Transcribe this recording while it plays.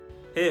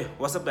Hey,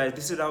 what's up guys?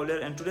 This is Rahul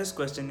here, and today's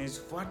question is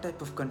what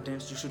type of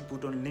contents you should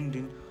put on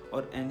LinkedIn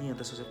or any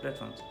other social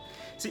platforms.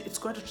 See, it's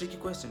quite a tricky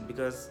question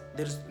because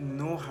there is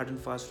no hard and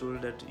fast rule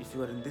that if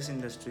you are in this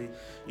industry,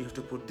 you have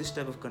to put this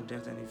type of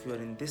contents, and if you are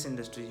in this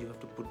industry, you have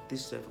to put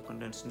this type of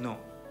contents. No,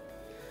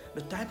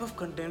 the type of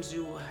contents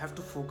you have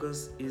to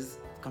focus is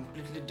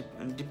completely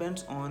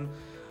depends on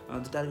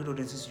the target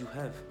audiences you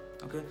have.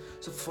 Okay,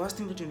 so first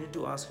thing that you need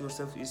to ask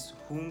yourself is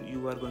whom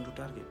you are going to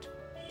target,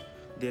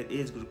 their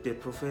age group, their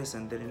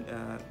profession,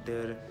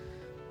 their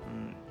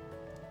um,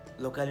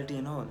 locality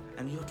and all,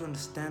 and you have to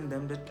understand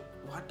them that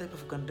what type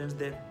of content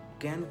they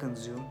can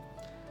consume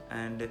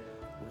and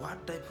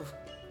what type of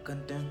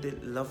content they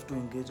love to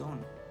engage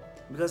on.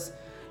 Because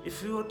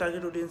if your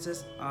target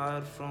audiences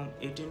are from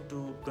 18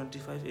 to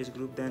 25 age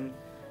group, then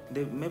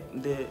they may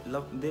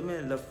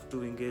love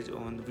to engage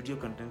on the video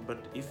content. But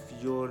if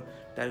your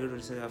target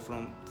audiences are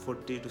from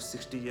 40 to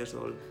 60 years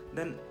old,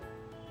 then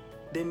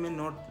they may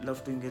not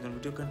love to engage on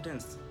video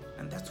contents,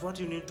 and that's what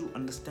you need to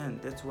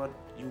understand, that's what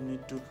you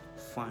need to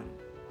find.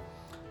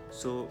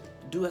 So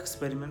do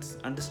experiments,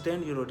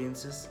 understand your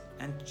audiences,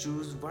 and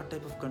choose what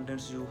type of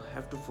contents you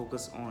have to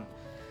focus on.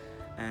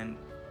 And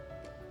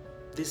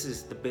this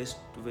is the best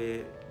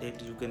way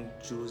that you can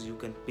choose, you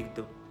can pick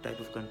the type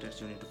of contents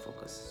you need to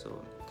focus.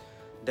 So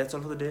that's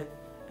all for the day,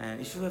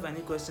 and if you have any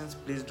questions,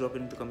 please drop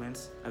it in the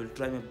comments. I will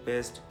try my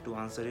best to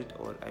answer it,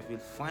 or I will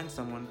find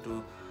someone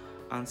to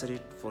answer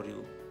it for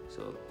you.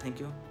 So thank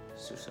you.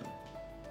 See you soon.